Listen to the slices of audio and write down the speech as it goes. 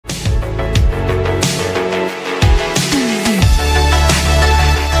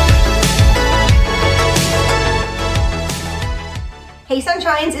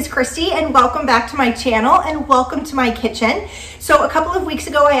Sunshines, it's Kristy and welcome back to my channel and welcome to my kitchen. So a couple of weeks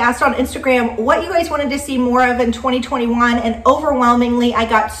ago I asked on Instagram what you guys wanted to see more of in 2021 and overwhelmingly I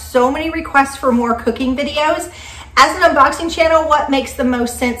got so many requests for more cooking videos. As an unboxing channel, what makes the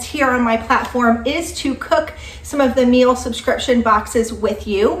most sense here on my platform is to cook some of the meal subscription boxes with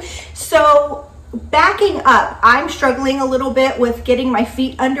you. So backing up, I'm struggling a little bit with getting my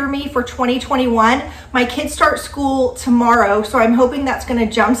feet under me for 2021. My kids start school tomorrow, so I'm hoping that's gonna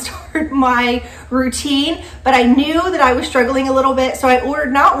jumpstart my routine, but I knew that I was struggling a little bit, so I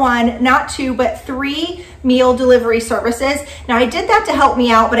ordered not one, not two, but 3 meal delivery services. Now I did that to help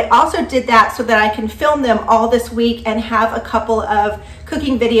me out, but I also did that so that I can film them all this week and have a couple of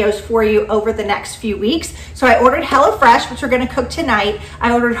cooking videos for you over the next few weeks. So I ordered HelloFresh, which we're gonna cook tonight.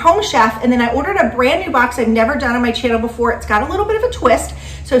 I ordered Home Chef, and then I ordered a brand new box I've never done on my channel before. It's got a little bit of a twist,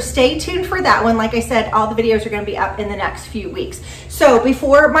 so stay tuned for that one. Like I said, all the videos are gonna be up in the next few weeks. So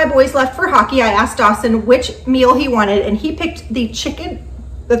before my boys left for hockey, I asked Dawson which meal he wanted, and he picked the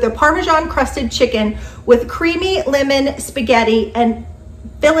Parmesan crusted chicken with creamy lemon spaghetti and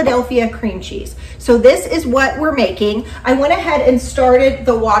Philadelphia cream cheese. So this is what we're making. I went ahead and started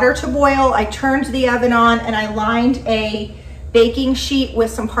the water to boil. I turned the oven on and I lined a baking sheet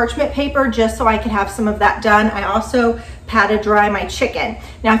with some parchment paper just so I could have some of that done. I also patted dry my chicken.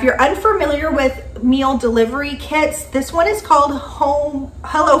 Now, if you're unfamiliar with meal delivery kits, this one is called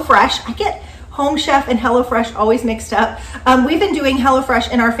HelloFresh. I get Home Chef and HelloFresh always mixed up. We've been doing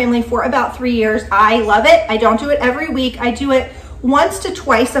HelloFresh in our family for about 3 years. I love it. I don't do it every week. I do it once to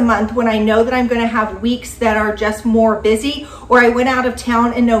twice a month when I know that I'm gonna have weeks that are just more busy, or I went out of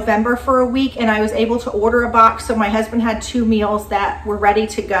town in November for a week and I was able to order a box, so my husband had 2 meals that were ready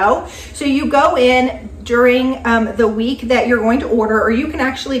to go. So you go in during the week that you're going to order, or you can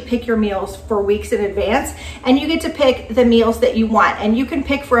actually pick your meals for weeks in advance, and you get to pick the meals that you want. And you can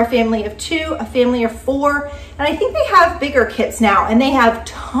pick for a family of 2, a family of 4, and I think they have bigger kits now, and they have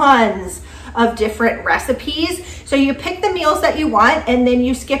tons of different recipes. So you pick the meals that you want and then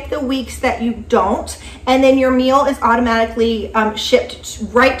you skip the weeks that you don't, and then your meal is automatically shipped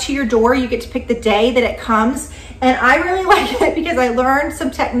right to your door. You get to pick the day that it comes, and I really like it because I learned some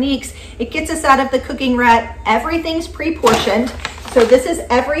techniques. It gets us out of the cooking rut. Everything's pre-portioned. So this is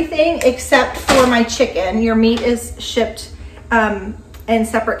everything except for my chicken. Your meat is shipped in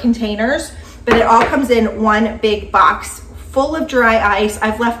separate containers, but it all comes in one big box full of dry ice.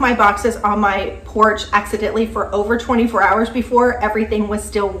 I've left my boxes on my porch accidentally for over 24 hours before. Everything was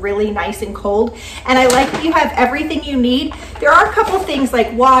still really nice and cold. And I like that you have everything you need. There are a couple things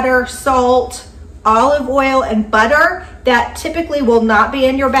like water, salt, olive oil, and butter that typically will not be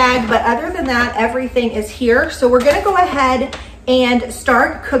in your bag, but other than that, everything is here. So we're gonna go ahead and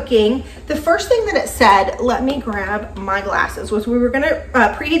start cooking. The first thing that it said, let me grab my glasses, was we were gonna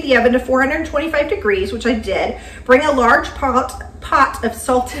preheat the oven to 425 degrees, which I did. Bring a large pot of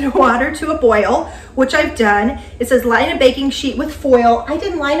salted water to a boil, which I've done. It says line a baking sheet with foil. I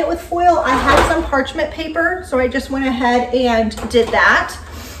didn't line it with foil. I had some parchment paper, so I just went ahead and did that.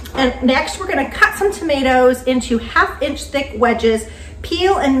 And next we're gonna cut some tomatoes into 1/2-inch thick wedges,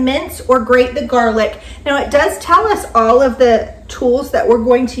 peel and mince or grate the garlic. Now it does tell us all of the tools that we're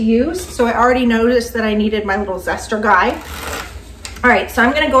going to use, so I already noticed that I needed my little zester guy. All right, so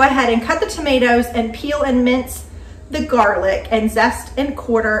I'm gonna go ahead and cut the tomatoes and peel and mince the garlic and zest and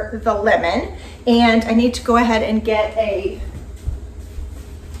quarter the lemon. And I need to go ahead and get a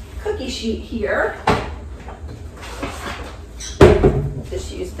cookie sheet here.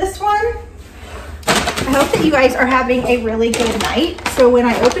 Just use this one. I hope that you guys are having a really good night. So when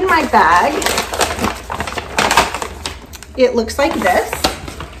I open my bag, it looks like this.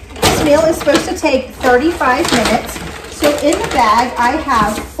 This meal is supposed to take 35 minutes. So in the bag, I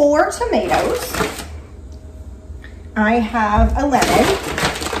have 4 tomatoes. I have a lemon.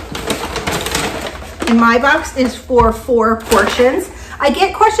 And my box is for 4 portions. I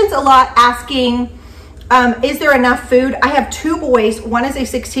get questions a lot asking, is there enough food? I have 2 boys. One is a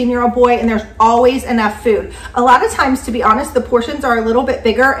 16-year-old boy, and there's always enough food. A lot of times, to be honest, the portions are a little bit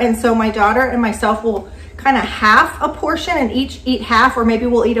bigger, and so my daughter and myself will kind of half a portion and each eat half, or maybe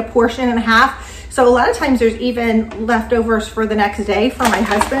we'll eat a portion and a half. So a lot of times there's even leftovers for the next day for my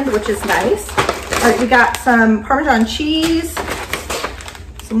husband, which is nice. All right, we got some Parmesan cheese,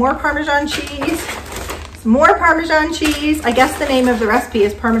 some more Parmesan cheese, some more Parmesan cheese. I guess the name of the recipe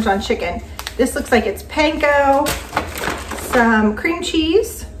is Parmesan chicken. This looks like it's panko, some cream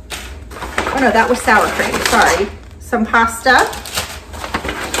cheese. Oh no, that was sour cream, sorry. Some pasta,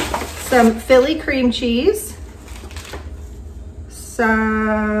 some Philly cream cheese,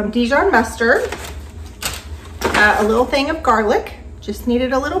 some Dijon mustard, a little thing of garlic, Just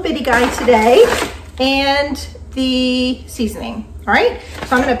needed a little bitty guy today, and the seasoning. All right,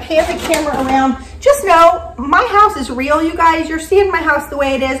 so I'm gonna pan the camera around. Just know, my house is real, you guys. You're seeing my house the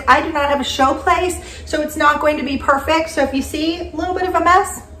way it is. I do not have a show place, so it's not going to be perfect. So if you see a little bit of a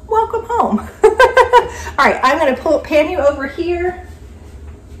mess, welcome home. All right, I'm gonna pan you over here.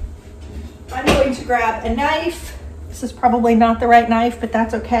 I'm going to grab a knife. This is probably not the right knife, but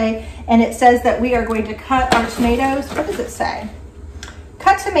that's okay. And it says that we are going to cut our tomatoes. What does it say?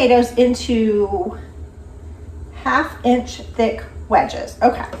 Cut tomatoes into 1/2-inch thick wedges.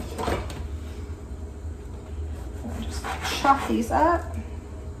 Okay. I'll just chop these up.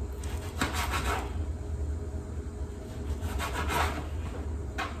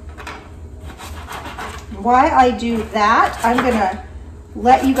 While I do that, I'm gonna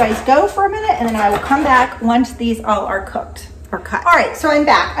let you guys go for a minute, and then I will come back once these all are cooked or cut. All right, so I'm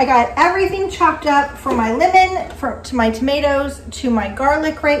back. I got everything chopped up, from my lemon to my tomatoes to my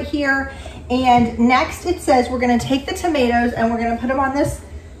garlic right here. And next it says we're gonna take the tomatoes and we're gonna put them on this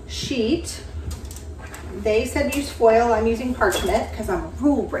sheet. They said use foil, I'm using parchment because I'm a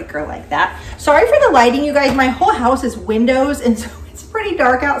rule breaker like that. Sorry for the lighting, you guys. My whole house is windows, and so it's pretty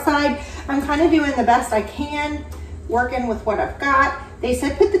dark outside. I'm kind of doing the best I can, working with what I've got. They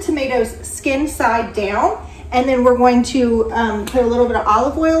said put the tomatoes skin side down, and then we're going to put a little bit of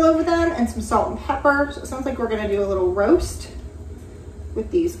olive oil over them and some salt and pepper. So it sounds like we're gonna do a little roast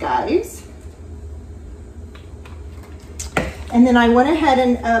with these guys. And then I went ahead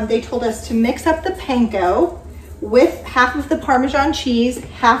and they told us to mix up the panko with half of the Parmesan cheese,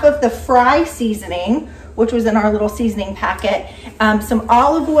 half of the fry seasoning, which was in our little seasoning packet, some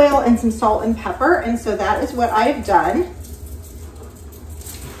olive oil and some salt and pepper. And so that is what I've done.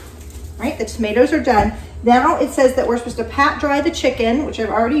 All right, the tomatoes are done. Now it says that we're supposed to pat dry the chicken, which I've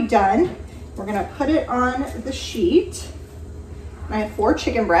already done. We're gonna put it on the sheet. I have 4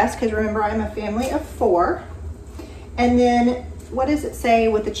 chicken breasts, because remember, I'm a family of 4. And then what does it say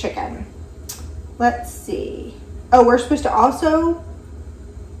with the chicken? Let's see. Oh, we're supposed to also,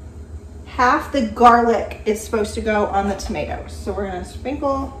 half the garlic is supposed to go on the tomatoes. So we're gonna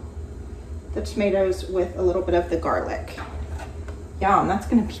sprinkle the tomatoes with a little bit of the garlic. Yum, that's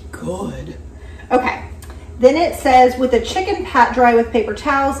gonna be good. Okay, then it says with the chicken, pat dry with paper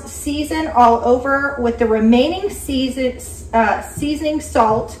towels, season all over with the remaining seasoning,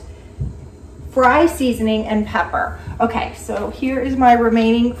 salt, fry seasoning, and pepper. Okay, so here is my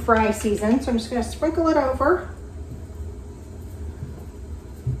remaining fry season. So I'm just gonna sprinkle it over.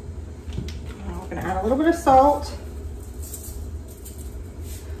 And we're gonna add a little bit of salt,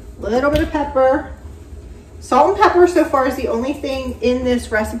 a little bit of pepper. Salt and pepper so far is the only thing in this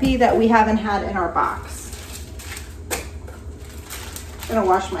recipe that we haven't had in our box. I'm gonna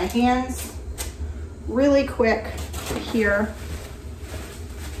wash my hands really quick here.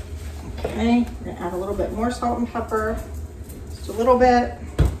 Okay, we're gonna add a little bit more salt and pepper, just a little bit.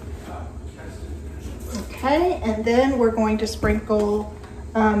 Okay, and then we're going to sprinkle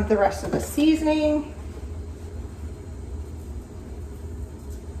the rest of the seasoning.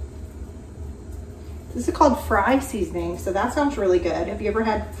 This is called fry seasoning, so that sounds really good. Have you ever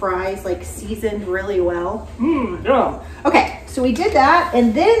had fries like seasoned really well? Yum. Okay, so we did that,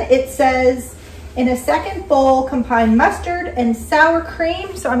 and then it says, in a second bowl, combine mustard and sour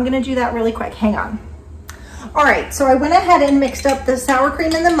cream. So I'm gonna do that really quick, hang on. All right, so I went ahead and mixed up the sour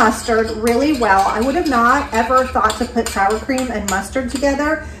cream and the mustard really well. I would have not ever thought to put sour cream and mustard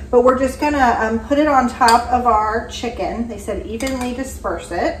together, but we're just gonna put it on top of our chicken. They said evenly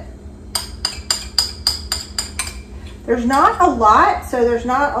disperse it. There's not a lot, so there's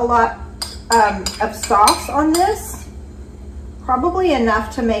not a lot of sauce on this. Probably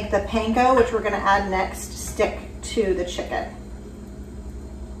enough to make the panko, which we're gonna add next, stick to the chicken.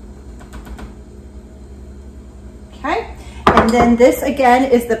 Okay, and then this again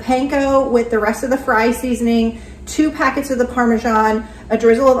is the panko with the rest of the fry seasoning, 2 packets of the Parmesan, a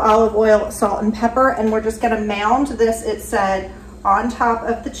drizzle of olive oil, salt and pepper, and we're just gonna mound this, it said, on top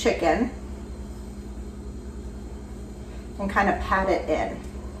of the chicken and kind of pat it in.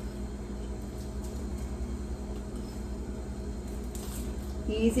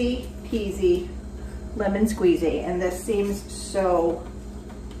 Easy peasy lemon squeezy, and this seems so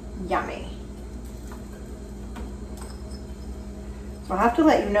yummy. So I'll have to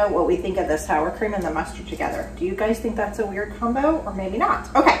let you know what we think of the sour cream and the mustard together. Do you guys think that's a weird combo, or maybe not?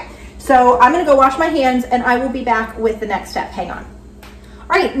 Okay, so I'm gonna go wash my hands and I will be back with the next step. Hang on.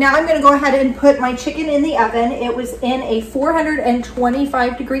 All right, now I'm gonna go ahead and put my chicken in the oven. It was in a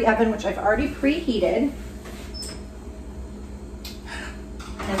 425-degree oven, which I've already preheated.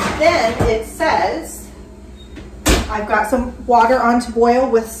 And then it says I've got some water on to boil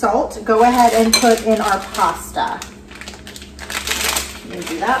with salt. Go ahead and put in our pasta. Let me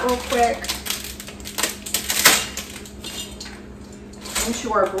do that real quick.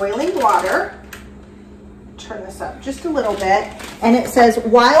 Into our boiling water. Turn this up just a little bit. And it says,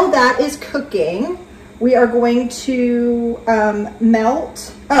 while that is cooking, we are going to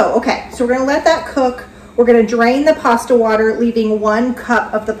melt. Oh, okay. So we're gonna let that cook. We're gonna drain the pasta water, leaving 1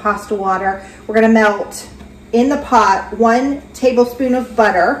 cup of the pasta water. We're gonna melt in the pot 1 tablespoon of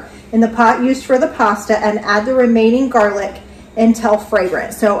butter in the pot used for the pasta and add the remaining garlic until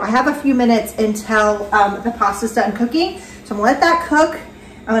fragrant. So I have a few minutes until the pasta's done cooking. So I'm gonna let that cook.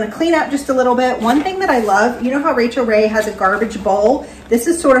 I'm gonna clean up just a little bit. One thing that I love, you know how Rachel Ray has a garbage bowl? This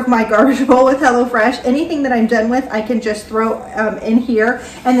is sort of my garbage bowl with HelloFresh. Anything that I'm done with, I can just throw in here.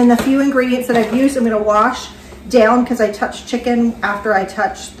 And then the few ingredients that I've used, I'm gonna wash down because I touched chicken after I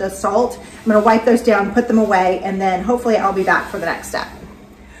touched the salt. I'm gonna wipe those down, put them away, and then hopefully I'll be back for the next step.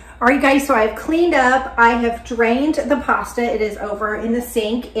 All right, guys, so I've cleaned up. I have drained the pasta. It is over in the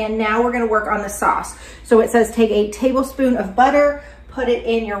sink, and now we're gonna work on the sauce. So it says take a tablespoon of butter, put it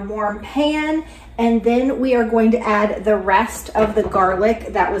in your warm pan, and then we are going to add the rest of the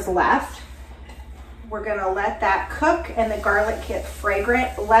garlic that was left. We're gonna let that cook and the garlic get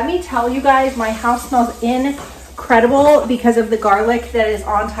fragrant. Let me tell you guys, my house smells incredible because of the garlic that is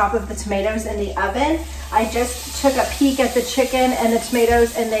on top of the tomatoes in the oven. I just took a peek at the chicken and the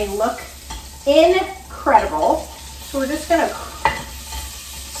tomatoes and they look incredible. So we're just gonna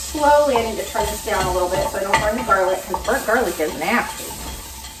slowly, I need to turn this down a little bit so I don't burn the garlic because burnt garlic is nasty.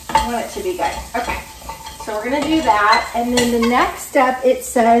 I want it to be good. Okay, so we're gonna do that. And then the next step, it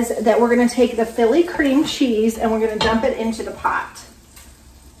says that we're gonna take the Philly cream cheese and we're gonna dump it into the pot.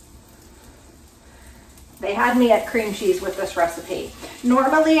 They had me at cream cheese with this recipe.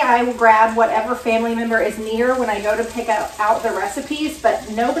 Normally I will grab whatever family member is near when I go to pick out the recipes, but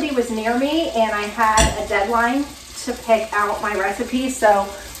nobody was near me and I had a deadline to pick out my recipe. So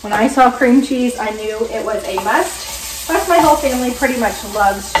when I saw cream cheese, I knew it was a must. Plus my whole family pretty much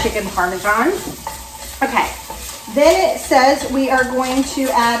loves chicken parmesan. Okay, then it says we are going to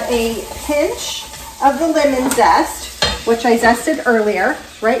add a pinch of the lemon zest, which I zested earlier,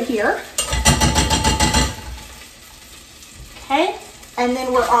 right here. Okay, and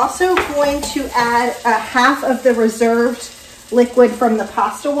then we're also going to add a half of the reserved liquid from the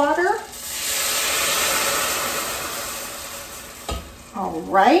pasta water. All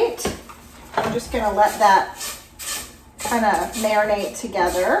right, I'm just gonna let that kind of marinate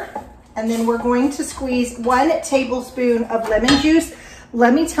together. And then we're going to squeeze 1 tablespoon of lemon juice.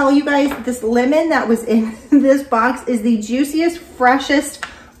 Let me tell you guys, this lemon that was in this box is the juiciest, freshest,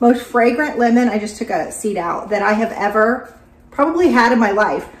 most fragrant lemon, I just took a seed out, that I have ever probably had in my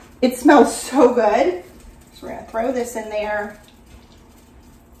life. It smells so good. So we're gonna throw this in there.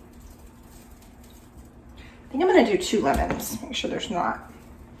 I think I'm gonna do 2 lemons. Make sure there's not.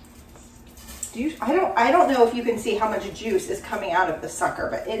 I don't know if you can see how much juice is coming out of the sucker,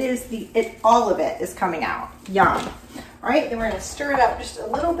 but it is all of it is coming out. Yum. All right, then we're gonna stir it up just a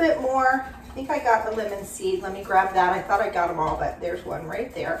little bit more. I think I got a lemon seed. Let me grab that. I thought I got them all, but there's one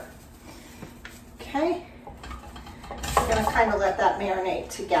right there. Okay. I'm gonna kind of let that marinate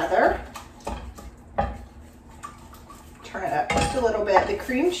together. Turn it up just a little bit. The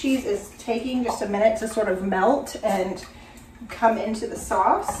cream cheese is taking just a minute to sort of melt and come into the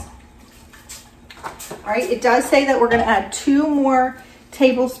sauce. All right, it does say that we're gonna add 2 more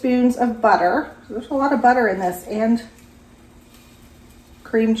tablespoons of butter. There's a lot of butter in this, and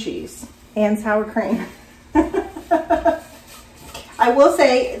cream cheese and sour cream. I will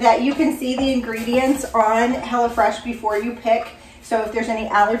say that you can see the ingredients on HelloFresh before you pick. So if there's any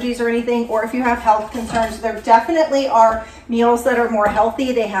allergies or anything, or if you have health concerns, there definitely are meals that are more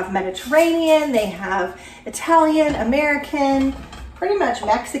healthy. They have Mediterranean, they have Italian, American, pretty much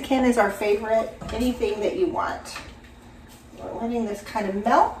Mexican is our favorite, anything that you want. We're letting this kind of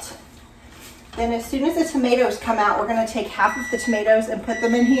melt. Then as soon as the tomatoes come out, we're gonna take half of the tomatoes and put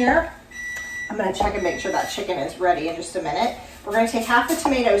them in here. I'm gonna check and make sure that chicken is ready in just a minute. We're gonna take half the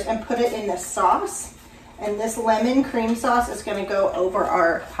tomatoes and put it in this sauce. And this lemon cream sauce is gonna go over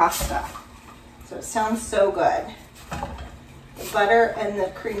our pasta. So it sounds so good. The butter and the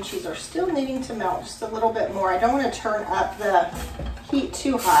cream cheese are still needing to melt just a little bit more. I don't wanna turn up the heat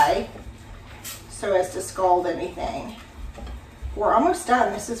too high so as to scald anything. We're almost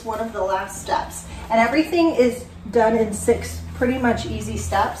done. This is one of the last steps. And everything is done in 6 pretty much easy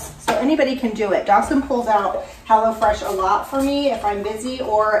steps. So anybody can do it. Dawson pulls out HelloFresh a lot for me if I'm busy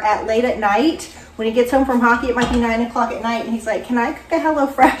or at late at night. When he gets home from hockey, it might be 9 o'clock at night, and he's like, can I cook a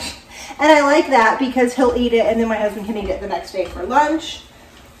HelloFresh? And I like that because he'll eat it and then my husband can eat it the next day for lunch.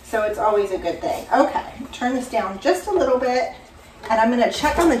 So it's always a good thing. Okay, turn this down just a little bit. And I'm gonna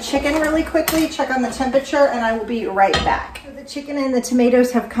check on the chicken really quickly, check on the temperature, and I will be right back. So the chicken and the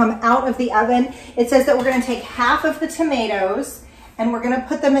tomatoes have come out of the oven. It says that we're gonna take half of the tomatoes and we're gonna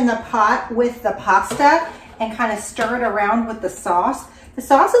put them in the pot with the pasta and kind of stir it around with the sauce. The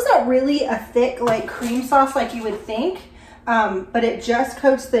sauce isn't really a thick like cream sauce like you would think, but it just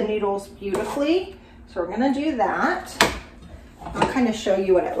coats the noodles beautifully. So we're gonna do that. I'll kind of show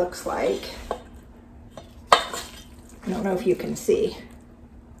you what it looks like. I don't know if you can see.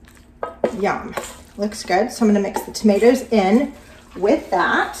 Yum, looks good. So I'm gonna mix the tomatoes in with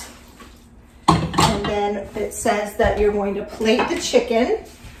that. And then it says that you're going to plate the chicken.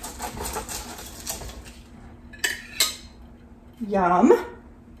 Yum. Look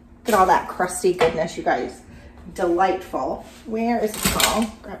at all that crusty goodness, you guys. Delightful. Where is the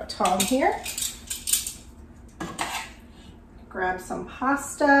towel? Grab a towel here. Grab some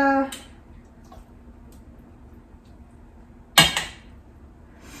pasta.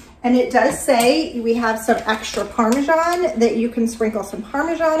 And it does say we have some extra Parmesan that you can sprinkle some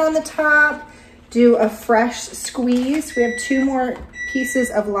Parmesan on the top. Do a fresh squeeze. We have 2 more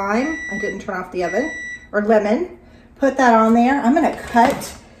pieces of lime. I didn't turn off the oven, or lemon. Put that on there. I'm gonna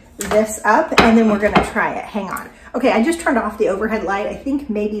cut this up and then we're gonna try it. Hang on. Okay, I just turned off the overhead light. I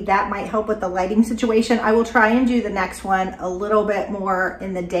think maybe that might help with the lighting situation. I will try and do the next one a little bit more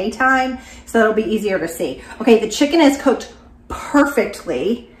in the daytime so it'll be easier to see. Okay, the chicken is cooked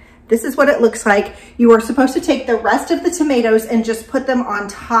perfectly. This is what it looks like. You are supposed to take the rest of the tomatoes and just put them on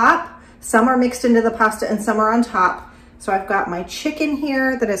top. Some are mixed into the pasta and some are on top. So I've got my chicken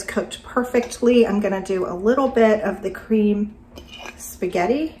here that is cooked perfectly. I'm gonna do a little bit of the cream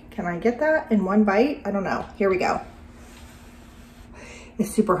spaghetti. Can I get that in one bite? I don't know. Here we go.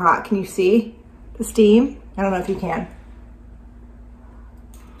 It's super hot. Can you see the steam? I don't know if you can.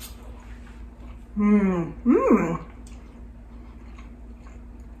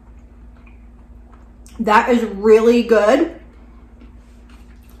 That is really good.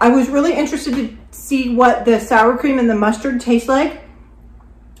 I was really interested to see what the sour cream and the mustard taste like.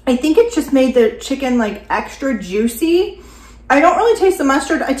 I think it just made the chicken like extra juicy. I don't really taste the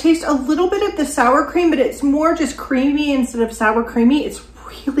mustard. I taste a little bit of the sour cream, but it's more just creamy instead of sour creamy. It's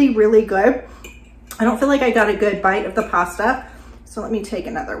really, really good. I don't feel like I got a good bite of the pasta. So let me take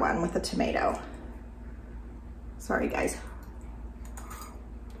another one with a tomato. Sorry, guys.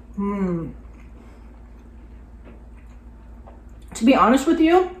 To be honest with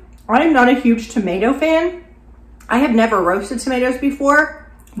you, I am not a huge tomato fan. I have never roasted tomatoes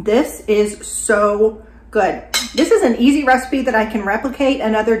before. This is so good. This is an easy recipe that I can replicate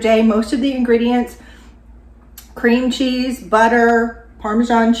another day. Most of the ingredients, cream cheese, butter,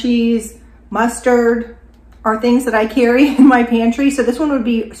 Parmesan cheese, mustard, are things that I carry in my pantry. So this one would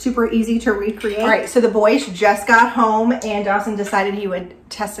be super easy to recreate. All right, so the boys just got home and Dawson decided he would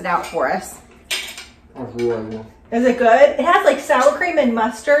test it out for us. That's really good. Is it good? It has like sour cream and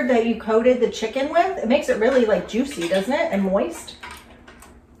mustard that you coated the chicken with. It makes it really like juicy, doesn't it? And moist.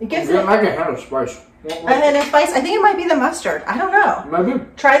 It gives it like a hint of spice. And a spice. I think it might be the mustard. I don't know. Maybe.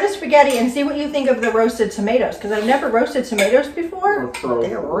 Try the spaghetti and see what you think of the roasted tomatoes, because I've never roasted tomatoes before.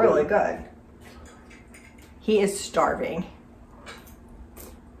 They're really good. He is starving.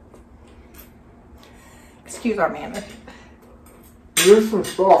 Excuse our manners. There's some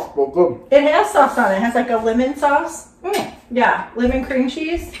sauce, but good. It has sauce on it. It has like a lemon sauce. Yeah, lemon cream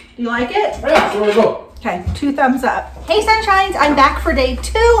cheese. Do you like it? Yeah, it's really good. Okay, 2 thumbs up. Hey Sunshines, I'm back for day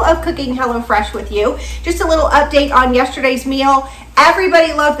 2 of cooking HelloFresh with you. Just a little update on yesterday's meal.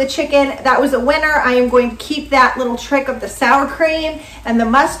 Everybody loved the chicken. That was a winner. I am going to keep that little trick of the sour cream and the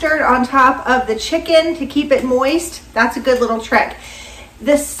mustard on top of the chicken to keep it moist. That's a good little trick.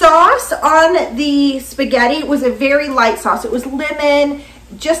 The sauce on the spaghetti was a very light sauce. It was lemon,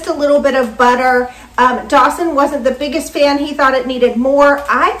 just a little bit of butter. Dawson wasn't the biggest fan. He thought it needed more.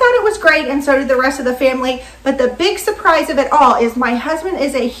 I thought it was great, and so did the rest of the family. But the big surprise of it all is my husband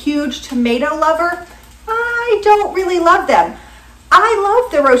is a huge tomato lover. I don't really love them. I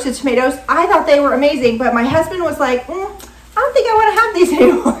love the roasted tomatoes. I thought they were amazing, but my husband was like, I don't think I want to have these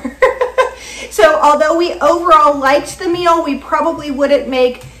anymore. So although we overall liked the meal, we probably wouldn't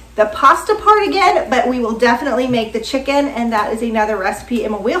make the pasta part again, but we will definitely make the chicken, and that is another recipe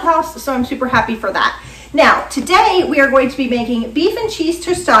in my wheelhouse, so I'm super happy for that. Now, today we are going to be making beef and cheese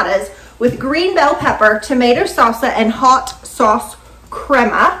tostadas with green bell pepper, tomato salsa, and hot sauce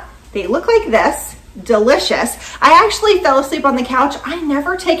crema. They look like this. delicious. I actually fell asleep on the couch. I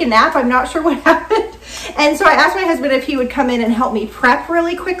never take a nap. I'm not sure what happened. And so I asked my husband if he would come in and help me prep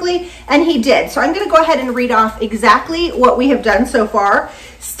really quickly, and he did. So I'm going to go ahead and read off exactly what we have done so far.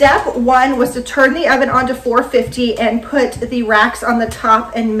 Step 1 was to turn the oven onto 450 and put the racks on the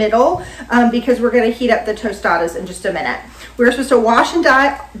top and middle because we're going to heat up the tostadas in just a minute. We were supposed to wash and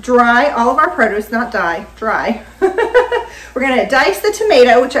dry all of our produce, not dry. We're going to dice the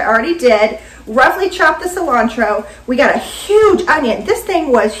tomato, which I already did, roughly chop the cilantro. We got a huge onion. This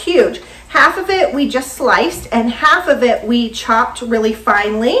thing was huge. Half of it we just sliced and half of it we chopped really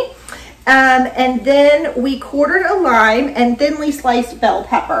finely. And then we quartered a lime and thinly sliced bell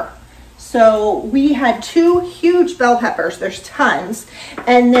pepper. So we had 2 huge bell peppers. There's tons.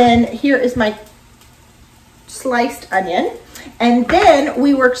 And then here is my sliced onion. And then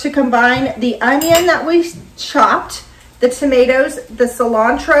we were to combine the onion that we chopped, the tomatoes, the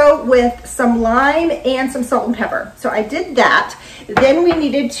cilantro with some lime and some salt and pepper. So I did that. Then we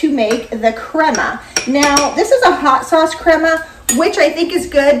needed to make the crema. Now, this is a hot sauce crema, which I think is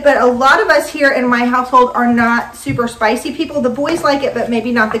good, but a lot of us here in my household are not super spicy people. The boys like it, but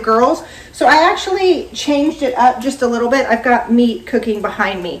maybe not the girls. So I actually changed it up just a little bit. I've got meat cooking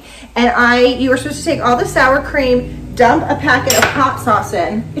behind me. And you were supposed to take all the sour cream, dump a packet of hot sauce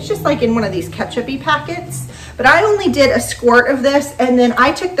in. It's just like in one of these ketchup-y packets. But I only did a squirt of this, and then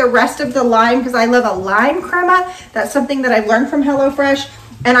I took the rest of the lime because I love a lime crema. That's something that I've learned from HelloFresh.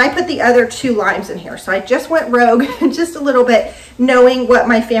 And I put the other 2 limes in here. So I just went rogue just a little bit, knowing what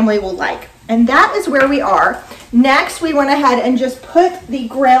my family will like. And that is where we are. Next, we went ahead and just put the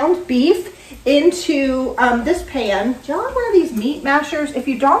ground beef into this pan. Do y'all have one of these meat mashers? If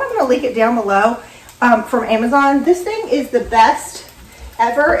you don't, I'm gonna link it down below from Amazon. This thing is the best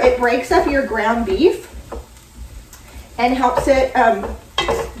ever. It breaks up your ground beef and helps it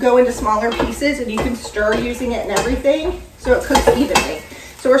go into smaller pieces, and you can stir using it and everything, so it cooks evenly.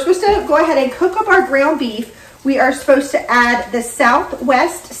 So we're supposed to go ahead and cook up our ground beef. We are supposed to add the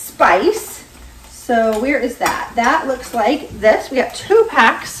Southwest spice. So where is that? That looks like this. We got 2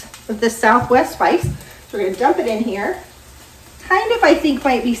 packs of the Southwest spice. So we're gonna dump it in here. Kind of, I think,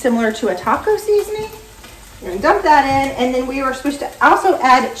 might be similar to a taco seasoning. We're gonna dump that in, and then we were supposed to also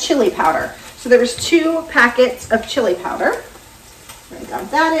add chili powder. So there was 2 packets of chili powder. We're gonna dump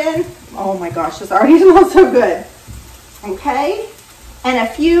that in. Oh my gosh, this already smells so good. Okay. And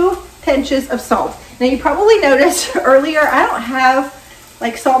a few pinches of salt. Now you probably noticed earlier, I don't have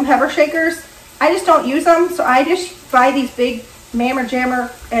like salt and pepper shakers. I just don't use them. So I just buy these big mammer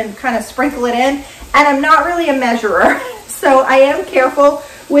jammer and kind of sprinkle it in. And I'm not really a measurer. So I am careful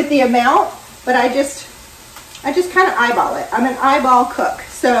with the amount, but I just kind of eyeball it. I'm an eyeball cook.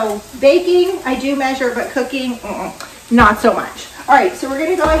 So baking, I do measure, but cooking, not so much. All right, so we're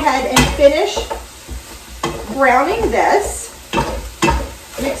gonna go ahead and finish browning this.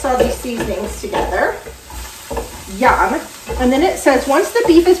 Mix all these seasonings together. Yum. And then it says once the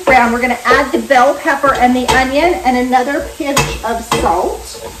beef is brown, we're going to add the bell pepper and the onion and another pinch of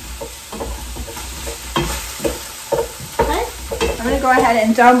salt. Okay. I'm going to go ahead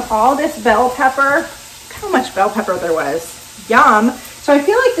and dump all this bell pepper. Look how much bell pepper there was. Yum. So I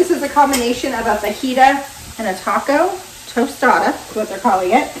feel like this is a combination of a fajita and a taco. Tostada is what they're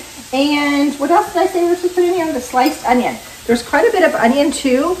calling it. And what else did I say we were supposed to put in here? The sliced onion. There's quite a bit of onion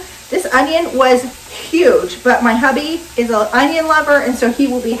too. This onion was huge, but my hubby is an onion lover, and so he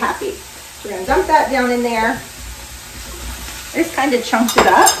will be happy. So we're gonna dump that down in there. I just kind of chunked it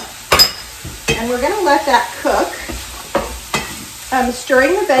up. And we're gonna let that cook,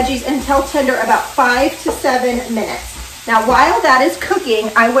 stirring the veggies until tender, about 5 to 7 minutes. Now, while that is cooking,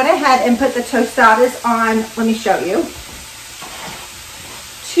 I went ahead and put the tostadas on, let me show you,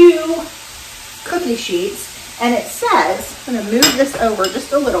 2 cookie sheets. And it says, I'm gonna move this over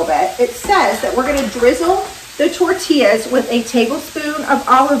just a little bit. It says that we're gonna drizzle the tortillas with a tablespoon of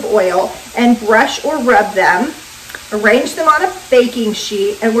olive oil and brush or rub them, arrange them on a baking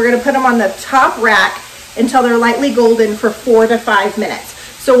sheet, and we're gonna put them on the top rack until they're lightly golden for 4 to 5 minutes.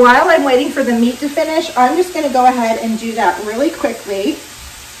 So while I'm waiting for the meat to finish, I'm just gonna go ahead and do that really quickly.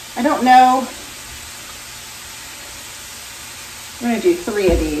 I don't know, I'm gonna do 3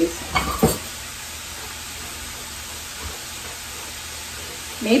 of these.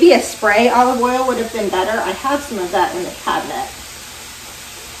 Maybe a spray olive oil would have been better. I have some of that in the cabinet.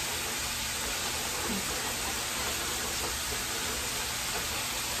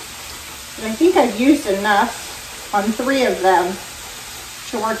 But I think I've used enough on 3 of them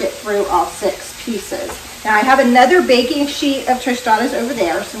to work it through all 6 pieces. Now I have another baking sheet of tostadas over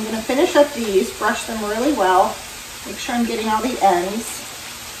there, so I'm going to finish up these, brush them really well, make sure I'm getting all the ends.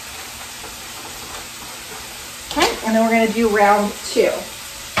 And then we're gonna do round 2.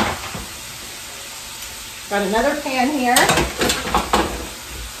 Got another pan here.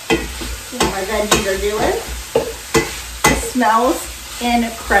 See what my veggies are doing. It smells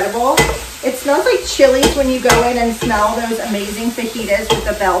incredible. It smells like Chili's when you go in and smell those amazing fajitas with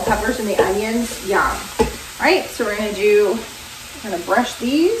the bell peppers and the onions. Yum. All right, so we're gonna brush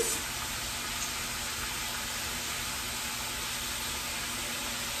these.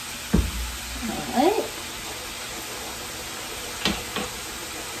 All right.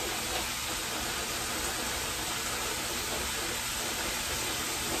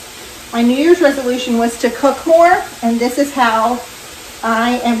 My New Year's resolution was to cook more, and this is how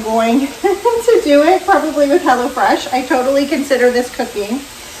I am going to do it, probably with HelloFresh. I totally consider this cooking.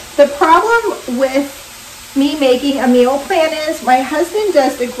 The problem with me making a meal plan is my husband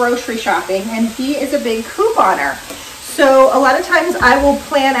does the grocery shopping, and he is a big couponer. So a lot of times I will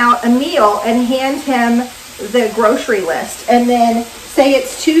plan out a meal and hand him the grocery list, and then say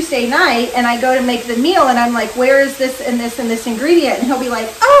it's Tuesday night and I go to make the meal and I'm like, where is this and this and this ingredient? And he'll be like,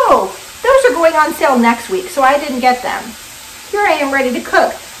 oh, those are going on sale next week, so I didn't get them. Here I am ready to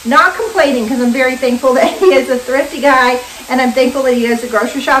cook. Not complaining, because I'm very thankful that he is a thrifty guy and I'm thankful that he does the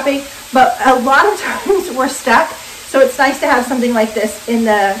grocery shopping, but a lot of times we're stuck. So it's nice to have something like this in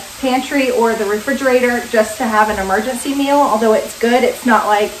the pantry or the refrigerator just to have an emergency meal. Although it's good, it's not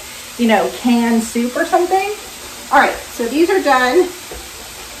like, you know, canned soup or something. All right, so these are done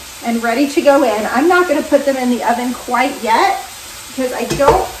and ready to go in. I'm not going to put them in the oven quite yet because I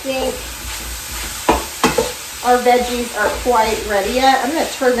don't think our veggies are quite ready yet. I'm going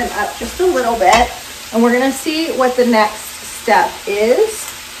to turn them up just a little bit and we're going to see what the next step is.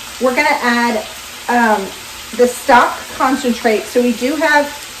 We're going to add the stock concentrate. So we do have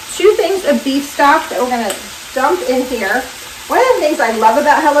 2 things of beef stock that we're going to dump in here. One of the things I love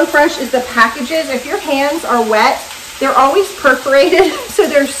about HelloFresh is the packages. If your hands are wet, they're always perforated, so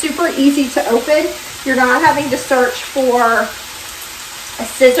they're super easy to open. You're not having to search for a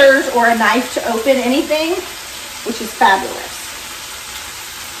scissors or a knife to open anything, which is fabulous.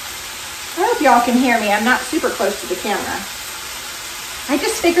 I hope y'all can hear me. I'm not super close to the camera. I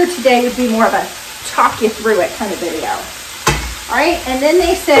just figured today would be more of a talk you through it kind of video. All right, and then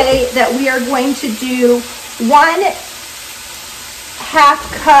they say that we are going to do 1/2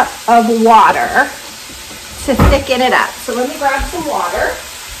 cup of water to thicken it up. So let me grab some water.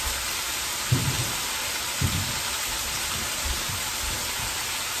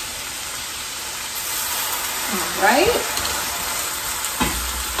 All right.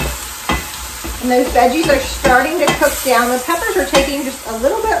 And those veggies are starting to cook down. The peppers are taking just a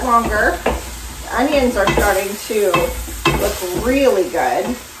little bit longer. The onions are starting to look really good.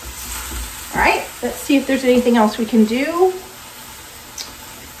 All right, let's see if there's anything else we can do.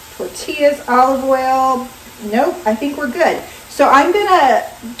 Tortillas, olive oil. Nope, I think we're good. So I'm gonna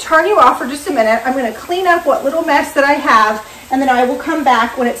turn you off for just a minute. I'm gonna clean up what little mess that I have, and then I will come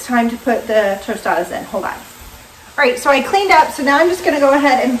back when it's time to put the tostadas in. Hold on. All right, so I cleaned up, so now I'm just gonna go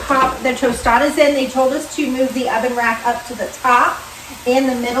ahead and pop the tostadas in. They told us to move the oven rack up to the top and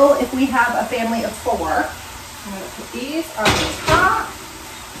the middle if we have a family of 4. I'm gonna put these on the top.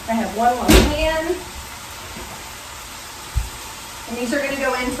 I have one more pan. And these are gonna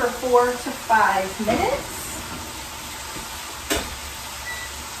go in for 4 to 5 minutes.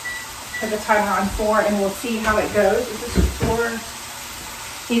 Put the timer on 4 and we'll see how it goes. This is 4,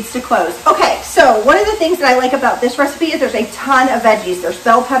 needs to close. Okay, so one of the things that I like about this recipe is there's a ton of veggies. There's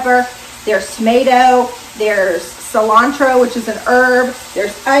bell pepper, there's tomato, there's cilantro, which is an herb,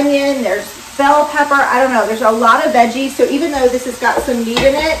 there's onion, there's bell pepper. I don't know, there's a lot of veggies. So even though this has got some meat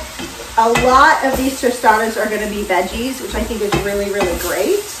in it, a lot of these tostadas are going to be veggies, which I think is really, really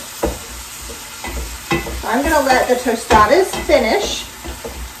great. So I'm going to let the tostadas finish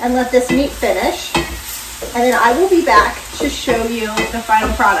and let this meat finish. And then I will be back to show you the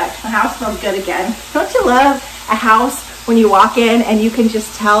final product. My house smells good again. Don't you love a house when you walk in and you can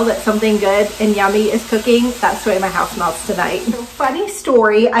just tell that something good and yummy is cooking? That's the way my house smells tonight. So funny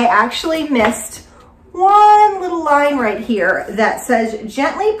story, I actually missed one little line right here that says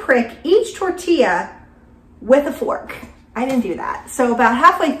gently prick each tortilla with a fork. I didn't do that. So about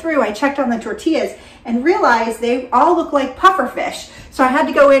halfway through, I checked on the tortillas and realized they all look like puffer fish. So I had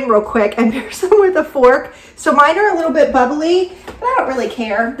to go in real quick and pierce them with a fork. So mine are a little bit bubbly, but I don't really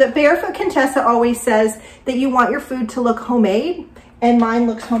care. The Barefoot Contessa always says that you want your food to look homemade, and mine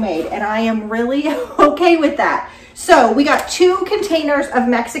looks homemade, and I am really okay with that. So we got 2 containers of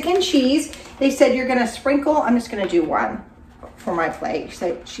Mexican cheese. They said you're gonna sprinkle, I'm just gonna do one for my plate.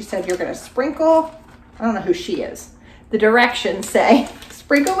 She said you're gonna sprinkle, I don't know who she is. The directions say,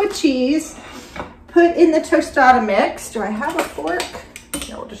 sprinkle with cheese, put in the tostada mix. Do I have a fork?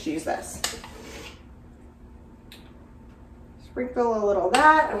 No, we'll just use this. Sprinkle a little of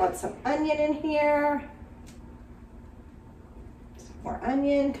that. I want some onion in here. Some more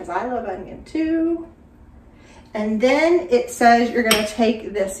onion, because I love onion too. And then it says you're gonna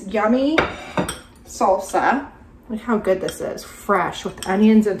take this yummy salsa. Look how good this is, fresh with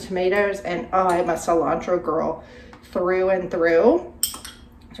onions and tomatoes, and oh, I'm a cilantro girl through and through. So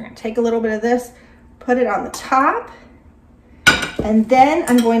we're gonna take a little bit of this, put it on the top, and then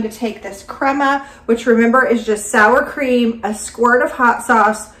I'm going to take this crema, which remember is just sour cream, a squirt of hot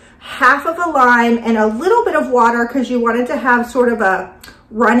sauce, half of a lime, and a little bit of water because you wanted to have sort of a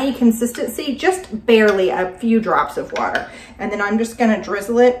runny consistency, just barely a few drops of water. And then I'm just gonna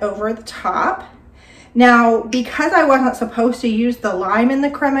drizzle it over the top. Now, because I wasn't supposed to use the lime in the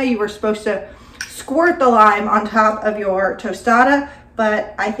crema, you were supposed to squirt the lime on top of your tostada,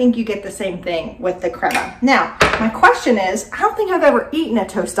 but I think you get the same thing with the crema. Now, my question is, I don't think I've ever eaten a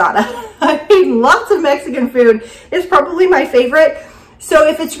tostada. I've eaten lots of Mexican food. It's probably my favorite. So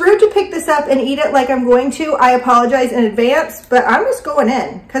if it's rude to pick this up and eat it like I'm going to, I apologize in advance, but I'm just going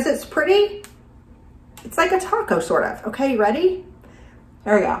in because it's pretty, it's like a taco sort of. Okay, ready?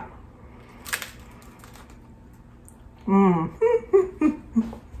 There we go.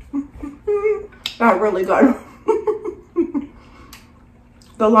 That's really good.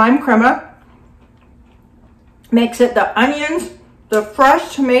 The lime crema makes it, the onions, the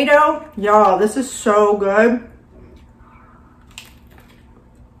fresh tomato. Y'all, this is so good.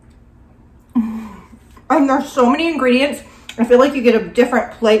 And there's so many ingredients. I feel like you get a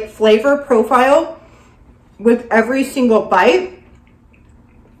different flavor profile with every single bite.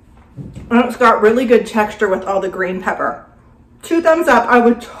 And it's got really good texture with all the green pepper. 2 thumbs up. I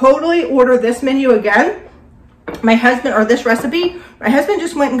would totally order this menu again. My husband, or this recipe, my husband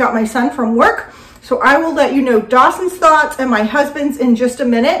just went and got my son from work. So I will let you know Dawson's thoughts and my husband's in just a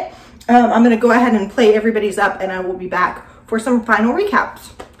minute. I'm gonna go ahead and play everybody's up and I will be back for some final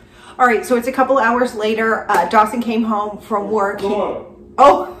recaps. All right, so it's a couple hours later. Dawson came home from work.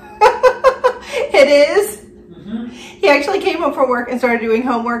 Oh, it is? He actually came home from work and started doing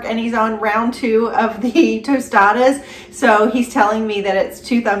homework, and he's on round 2 of the tostadas. So he's telling me that it's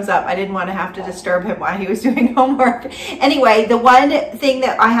 2 thumbs up. I didn't want to have to disturb him while he was doing homework. Anyway, the one thing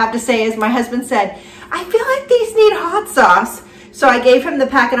that I have to say is my husband said, I feel like these need hot sauce. So I gave him the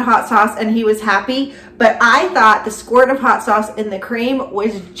packet of hot sauce and he was happy, but I thought the squirt of hot sauce in the cream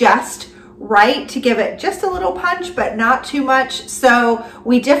was just right to give it just a little punch, but not too much. So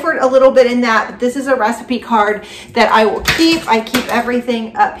we differed a little bit in that, but this is a recipe card that I will keep. I keep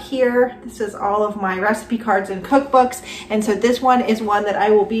everything up here. This is all of my recipe cards and cookbooks. And so this one is one that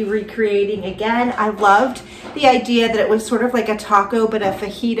I will be recreating again. I loved the idea that it was sort of like a taco, but a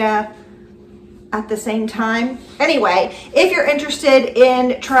fajita at the same time. Anyway, if you're interested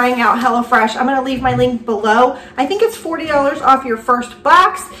in trying out HelloFresh, I'm gonna leave my link below. I think it's $40 off your first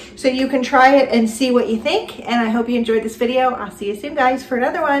box, so you can try it and see what you think. And I hope you enjoyed this video. I'll see you soon, guys, for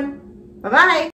another one. Bye-bye.